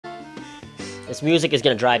This music is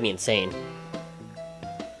gonna drive me insane.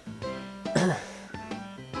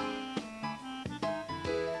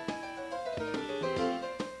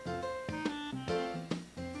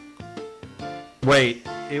 Wait,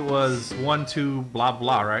 it was 1, 2, blah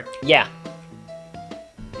blah, right? Yeah.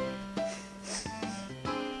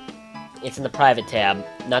 It's in the private tab,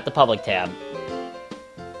 not the public tab.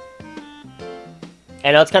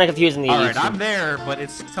 I know it's kind of confusing. Alright, I'm there, but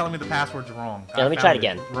it's telling me the password's wrong. Yeah, let me try it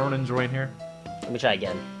again. Ronan, join here. Let me try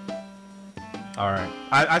again. Alright.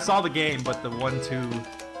 I saw the game, but the 1, 2...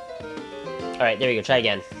 Alright, there you go. Try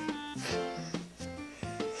again.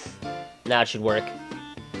 Now it should work.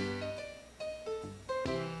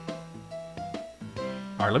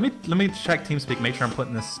 Alright, let me check TeamSpeak, make sure I'm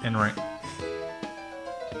putting this in right.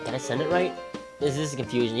 Did I send it right? This is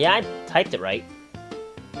confusion. Yeah, I typed it right.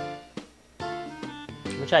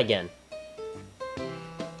 Let me try again.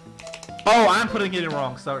 Oh, I'm putting it in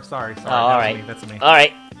wrong. Sorry. Oh, alright. That's me.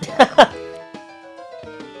 Alright.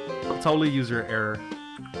 Totally user error.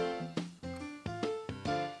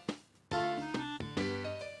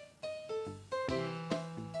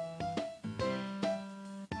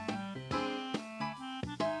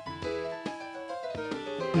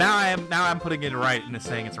 Now I'm putting it right and it's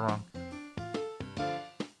saying it's wrong.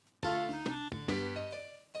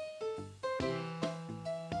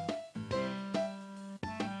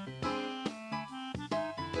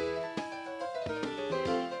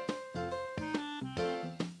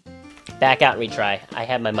 Back out and retry. I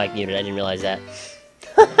had my mic muted. I didn't realize that.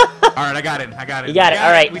 Alright, I got it. You got it.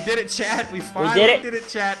 Alright. We did it, chat. We finally did it,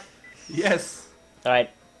 chat. Yes.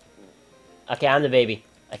 Alright. Okay, I'm the baby,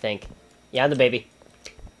 I think. Yeah, I'm the baby.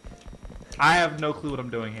 I have no clue what I'm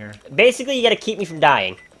doing here. Basically, you gotta keep me from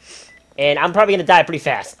dying. And I'm probably gonna die pretty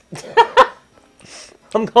fast.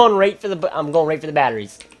 I'm going right for the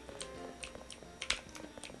batteries.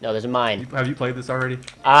 No, there's a mine. Have you played this already?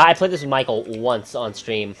 I played this with Michael once on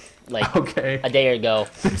stream, like okay. a day ago.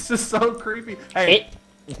 This is so creepy. Hey,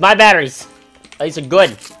 it's my batteries. These are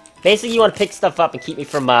good. Basically, you want to pick stuff up and keep me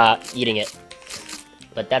from eating it.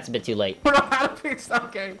 But that's a bit too late. I don't know how to pick stuff.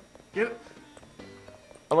 Okay, get it.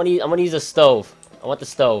 I want to use a stove. I want the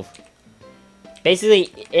stove. Basically,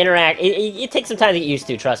 interact. It takes some time to get used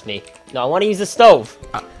to. Trust me. No, I want to use the stove.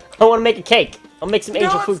 I want to make a cake. I'll make some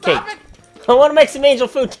angel food cake. I want to make some angel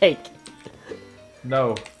food cake.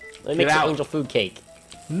 No. Let me make some angel food cake.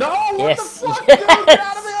 No. Yes. What the fuck? Dude, get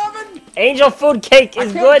out of the oven. Angel food cake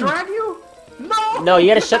is good. Drag you? No. No, you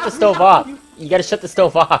gotta shut the stove off. You gotta shut the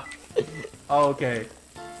stove off. Oh, okay.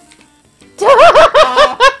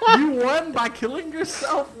 You won by killing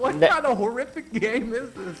yourself? What kind of horrific game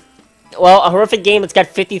is this? Well, a horrific game that's got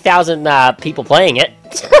 50,000 people playing it.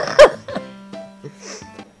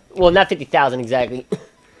 Well, not 50,000 exactly.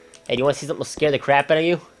 Hey, do you want to see something that'll scare the crap out of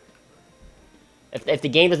you? If the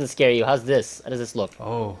game doesn't scare you, how's this? How does this look?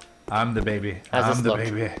 Oh, I'm the baby. How's this look?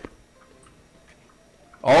 Baby.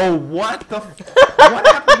 Oh, what the what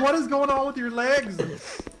happened? What is going on with your legs?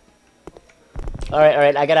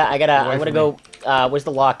 Alright, I'm gonna go, where's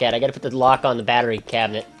the lock at? I gotta put the lock on the battery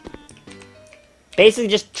cabinet. Basically,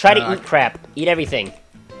 just try to eat crap. Eat everything.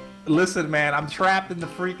 Listen, man, I'm trapped in the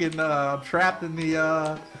freaking,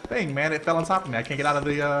 thing, man. It fell on top of me. I can't get out of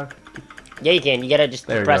the, Yeah, you can. You gotta just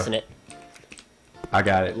keep pressing it. I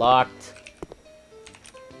got it. Locked.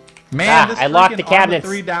 Man, this I locked the cabinets.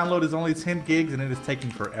 3 download is only 10 gigs and it is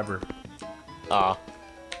taking forever. Aw.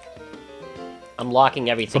 I'm locking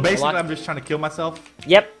everything. So basically, I'm just trying to kill myself?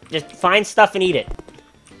 Yep. Just find stuff and eat it.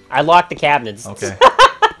 I locked the cabinets. Okay.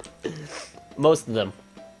 Most of them.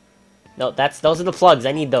 No, those are the plugs.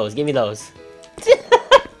 I need those. Give me those.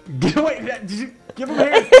 Get away! Did you give them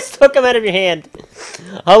here? I just took them out of your hand.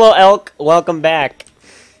 Hello, Elk. Welcome back.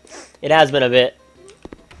 It has been a bit.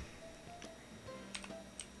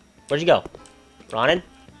 Where'd you go? Ronan?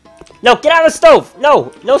 No, get out of the stove!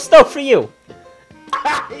 No! No stove for you!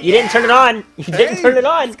 You didn't turn it on! You didn't turn it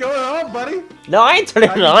on! What's going on, buddy? No, I ain't turning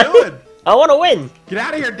it on! Doing? I wanna win! Get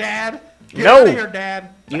out of here, Dad! Get No! out of here,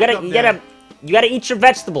 Dad! You gotta eat your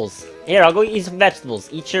vegetables. Here, I'll go eat some vegetables.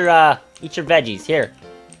 Eat your veggies. Here.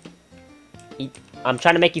 I'm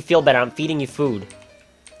trying to make you feel better. I'm feeding you food.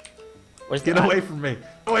 Where's Get away from me.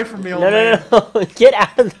 Get away from me, old man. No. Get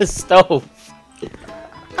out of the stove.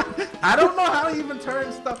 I don't know how to even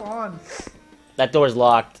turn stuff on. That door's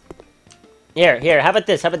locked. Here, how about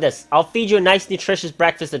this? I'll feed you a nice, nutritious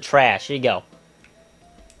breakfast of trash. Here you go.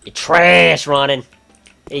 You trash, Ronan.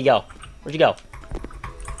 Here you go. Where'd you go?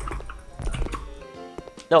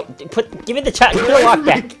 No, give me the lock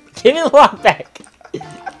back. Give me the lock back.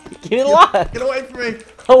 Give me the lock. Get away from me.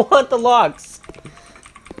 I want the logs.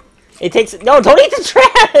 It takes... No, don't eat the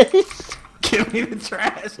trash. Give me the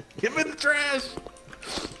trash. Give me the trash.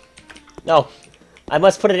 No. I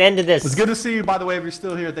must put an end to this. It's good to see you, by the way. If you're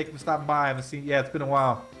still here, thank you for stopping by. I haven't seen. Yeah, it's been a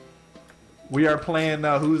while. We are playing.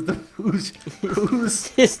 Who's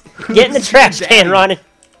Just get in the trash can, Ron.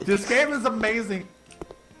 This game is amazing.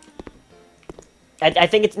 I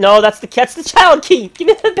think it's no. That's the child key. Give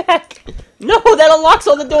me that back. No, that unlocks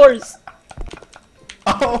all the doors.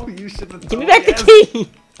 Oh, you should have. Give me back the key.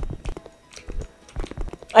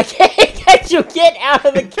 I can't get you. Get out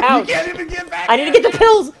of the couch. You can't even get back. I need to get the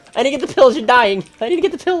pills. I need to get the pills. You're dying. I need to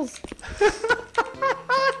get the pills.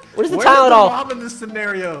 Where's the Tylenol? Where's the mom in this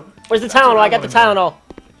scenario? Where's the Tylenol? I got the Tylenol.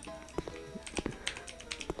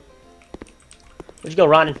 Where'd you go,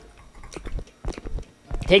 Ronan?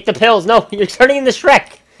 Take the pills. No, you're turning into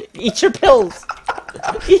Shrek. Eat your pills.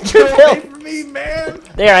 Eat your pills. Get away from me, man.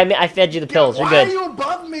 There, I fed you the pills. You're good. Why are you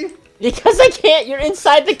above me? Because I can't. You're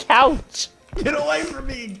inside the couch. Get away from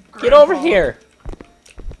me, Grandpa. Get over here.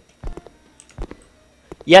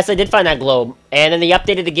 Yes, I did find that globe, and then they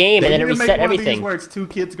updated the game, and then it reset everything. Where it's two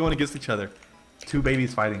kids going against each other, two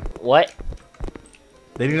babies fighting. What?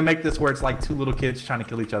 They need to make this where it's like two little kids trying to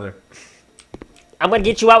kill each other. I'm gonna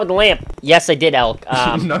get you out with the lamp. Yes, I did, Elk.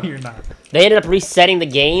 No, you're not. They ended up resetting the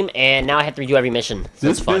game, and now I have to redo every mission.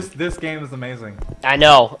 So this game is amazing. I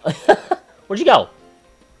know. Where'd you go?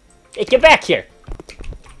 Hey, get back here.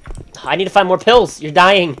 I need to find more pills. You're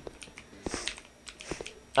dying.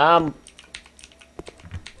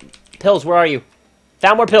 Pills, where are you?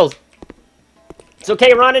 Found more pills. It's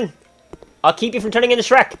okay, Ronan. I'll keep you from turning into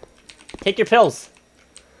Shrek. Take your pills.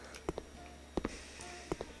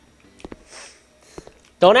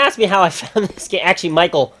 Don't ask me how I found this game. Actually,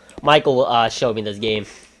 Michael showed me this game.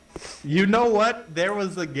 You know what? There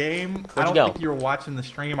was a game. I don't think you were watching the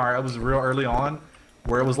stream, or it was real early on,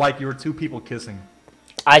 where it was like you were two people kissing.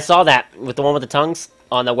 I saw that with the one with the tongues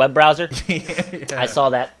on the web browser. Yeah. I saw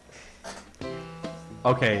that.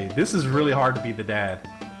 Okay, this is really hard to be the dad.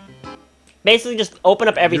 Basically, just open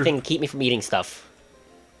up everything and keep me from eating stuff.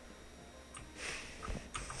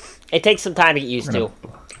 It takes some time to get used to.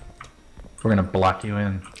 We're gonna block you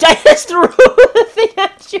in. I just threw the thing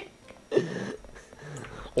at you.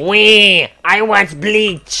 Wee! I want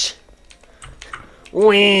bleach.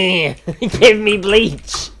 Wee! Give me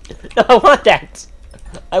bleach. No, I want that.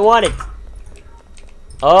 I want it.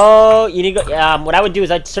 Oh, you need to go. What I would do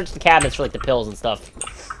is I'd search the cabinets for like the pills and stuff.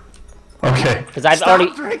 Okay. Because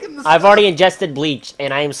I've already ingested bleach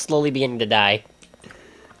and I am slowly beginning to die.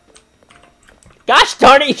 Gosh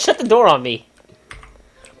darn it! You shut the door on me.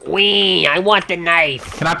 Wee! I want the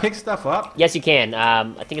knife. Can I pick stuff up? Yes, you can.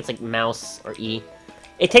 I think it's like mouse or E.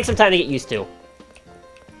 It takes some time to get used to.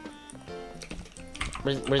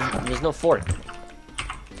 There's no fork.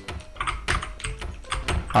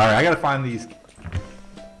 Alright, I gotta find these.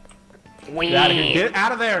 Wee. Get out of here. Get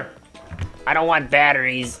out of there! I don't want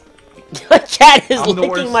batteries. My cat is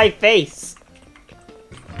licking my face.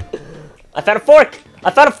 I found a fork!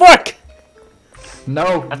 I found a fork!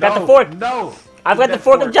 No, I've got the fork! No! I've got the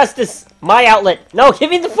fork of justice! My outlet! No, give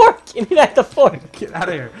me the fork! Give me back the fork! Get out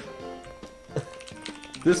of here.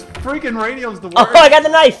 This freaking radio's the worst. Oh, I got the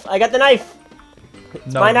knife! I got the knife!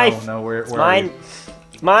 It's my knife! No, where it's mine!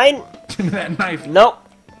 It's mine! Give me that knife! No!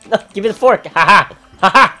 No, give me the fork! Haha!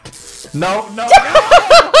 Haha! No, no, no!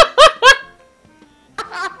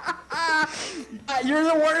 You're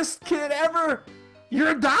the worst kid ever! You're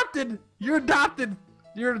adopted! You're adopted!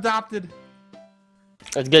 You're adopted!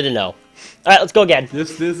 That's good to know. Alright, let's go again.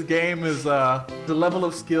 This game is the level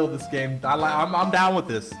of skill. This game, I'm down with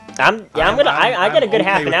this. I got a good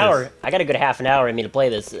half an hour. I got a good half an hour in me to play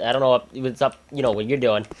this. I don't know what's up, what you're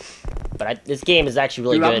doing, but this game is actually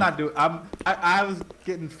really good. I'm not doing. I was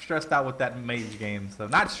getting stressed out with that mage game, so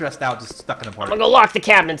not stressed out, just stuck in a part. I'm gonna go lock the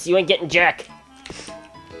cabinets. You ain't getting jack.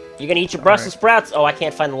 You gonna eat your Brussels sprouts? Oh, I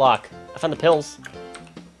can't find the lock. I found the pills.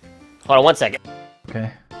 Hold on 1 second.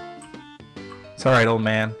 Okay. It's alright, old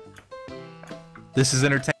man. This is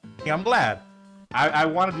entertaining. I'm glad. I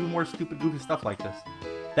want to do more stupid, goofy stuff like this.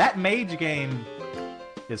 That mage game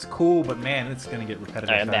is cool, but man, it's gonna get repetitive.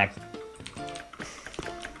 Alright, I'm back.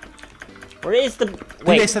 Where is the...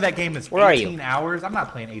 Wait, they said that game is where 18 hours? I'm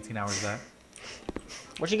not playing 18 hours of that.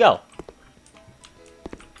 Where'd you go?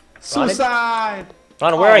 Suicide!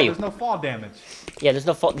 Ron, where are you? There's no fall damage. Yeah, there's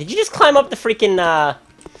no fall... Did you just climb up the freaking,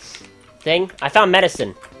 thing? I found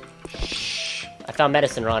medicine. I found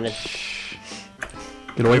medicine, Ronan.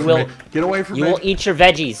 Get away from me. Get away from me. You will eat your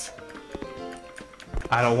veggies.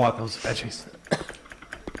 I don't want those veggies.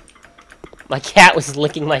 My cat was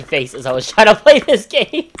licking my face as I was trying to play this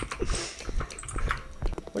game.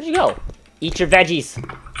 Where'd you go? Eat your veggies.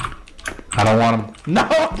 I don't want them. No,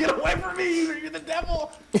 get away from me! You're the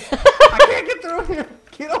devil! I can't get through here!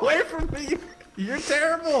 Get away from me! You're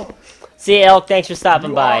terrible! See you, Elk. Thanks for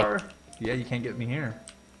stopping by. Yeah, you can't get me here.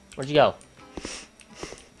 Where'd you go?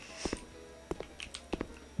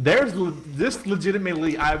 This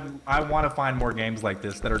legitimately, I want to find more games like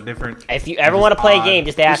this that are different. If you ever want to play a game,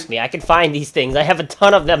 just ask me. I can find these things. I have a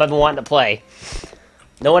ton of them I've been wanting to play.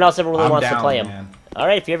 No one else ever really wants to play them. Man. All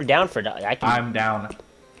right, if you're ever down for it, I can. I'm down.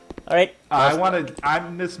 All right. I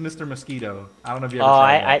miss Mr. Mosquito. I don't know if you ever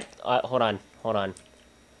tried that. hold on.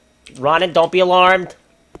 Ronan, don't be alarmed.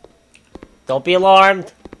 Don't be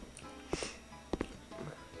alarmed.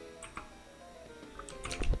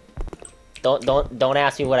 Don't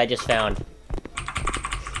ask me what I just found.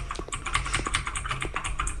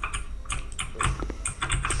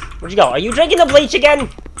 Where'd you go? Are you drinking the bleach again?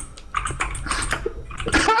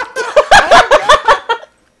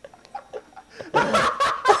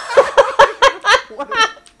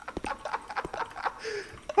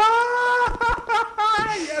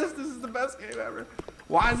 Yes, this is the best game ever.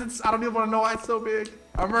 Why is it? I don't even want to know why it's so big.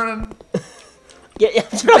 I'm running. I'm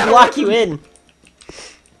trying to lock you in.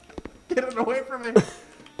 Get it away from me.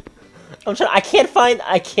 I'm trying. I can't find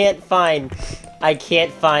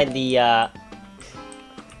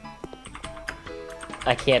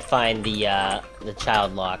the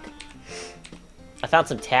child lock. I found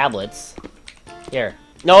some tablets. Here.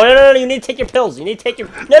 No, you need to take your pills. You need to take your...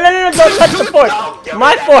 No, don't touch the fork. No,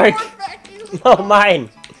 My fork. No, mine.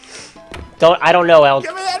 I don't know, Elk.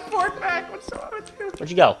 Give me that fork back. What's wrong with you? Where'd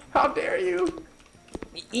you go? How dare you?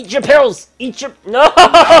 Eat your pills. Eat your... No!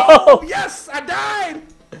 Oh, yes, I died.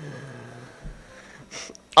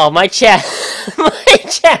 Oh, my chat.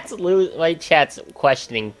 My chat's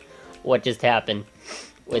questioning what just happened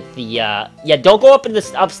with the, Yeah, don't go up in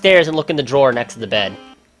the upstairs and look in the drawer next to the bed.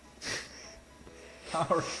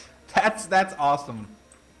 That's awesome.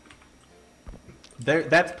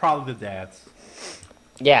 That's probably the dad's.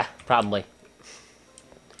 Yeah, probably.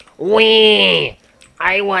 Wee!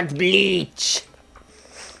 I want bleach!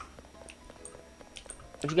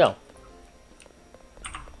 Where'd you go?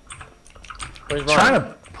 Where's Ron? Trying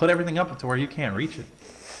to put everything up to where you can't reach it.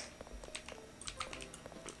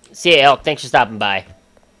 See ya, Elk. Thanks for stopping by.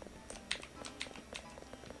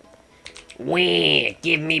 Wee!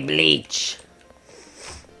 Give me bleach!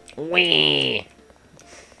 Wee!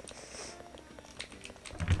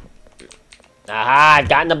 Aha! I've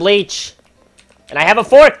gotten the bleach! And I have a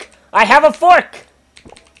fork! I have a fork!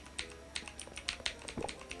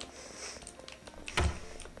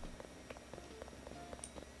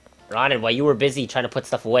 Ronan, while you were busy trying to put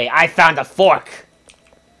stuff away, I found a fork!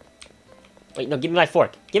 Wait, no, give me my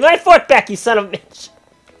fork. Give me my fork back, you son of a bitch!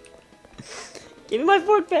 Give me my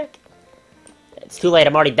fork back! It's too late,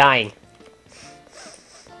 I'm already dying.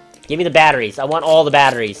 Give me the batteries. I want all the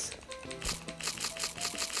batteries.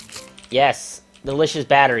 Yes. Delicious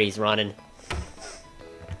batteries, Ronan.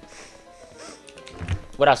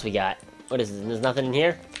 What else we got? What is this? There's nothing in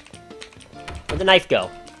here? Where'd the knife go?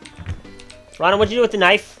 Ronan, what'd you do with the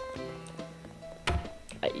knife?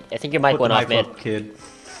 I think your mic went off, man. Up, kid.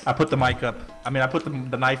 I put the mic up. I mean, I put the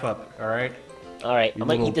knife up, alright? Alright, I'm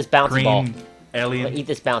gonna eat this bouncy ball. Alien. I'm gonna eat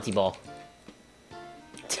this bouncy ball.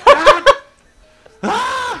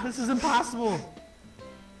 This is impossible.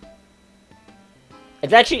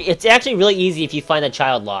 It's actually really easy if you find the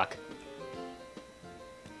child lock.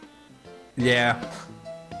 Yeah.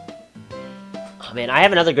 Oh man, I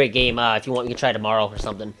have another great game. If you want, we can try tomorrow or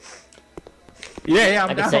something. Yeah,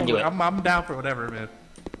 I can send you it. I'm down for whatever, man.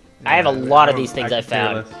 I have a lot of these things I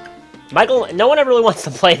found. Michael, no one ever really wants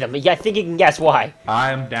to play them. I think you can guess why.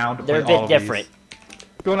 I'm down to play They're a bit different.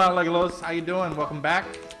 What's going on, Legolos? How you doing? Welcome back.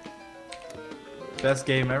 Best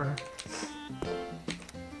game ever.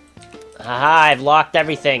 Haha, I've locked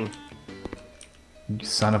everything. You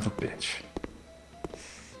son of a bitch.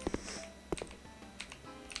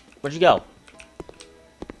 Where'd you go?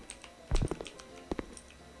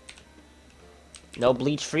 No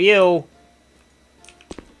bleach for you.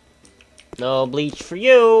 No bleach for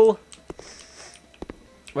you.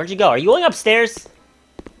 Where'd you go? Are you going upstairs?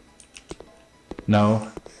 No,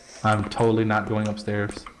 I'm totally not going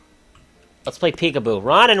upstairs. Let's play peekaboo.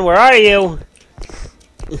 Ronan, where are you?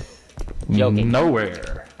 Joking.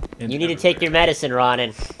 Nowhere. You need to take your medicine,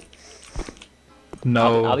 Ronan.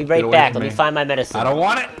 No. I'll be right back. Let me find my medicine. I don't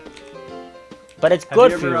want it. But it's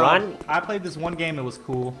good for you, Ron. I played this one game that was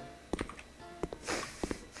cool.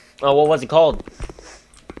 Oh, what was it called?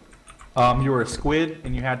 You were a squid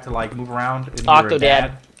and you had to like move around. And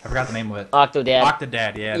Octodad. I forgot the name of it. Octodad.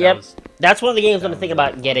 Octodad, yeah. Yep. That's one of the games I'm thinking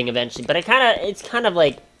about getting eventually. But it's kind of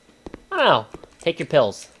like, I don't know. Take your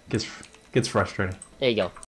pills. Gets frustrating. There you go.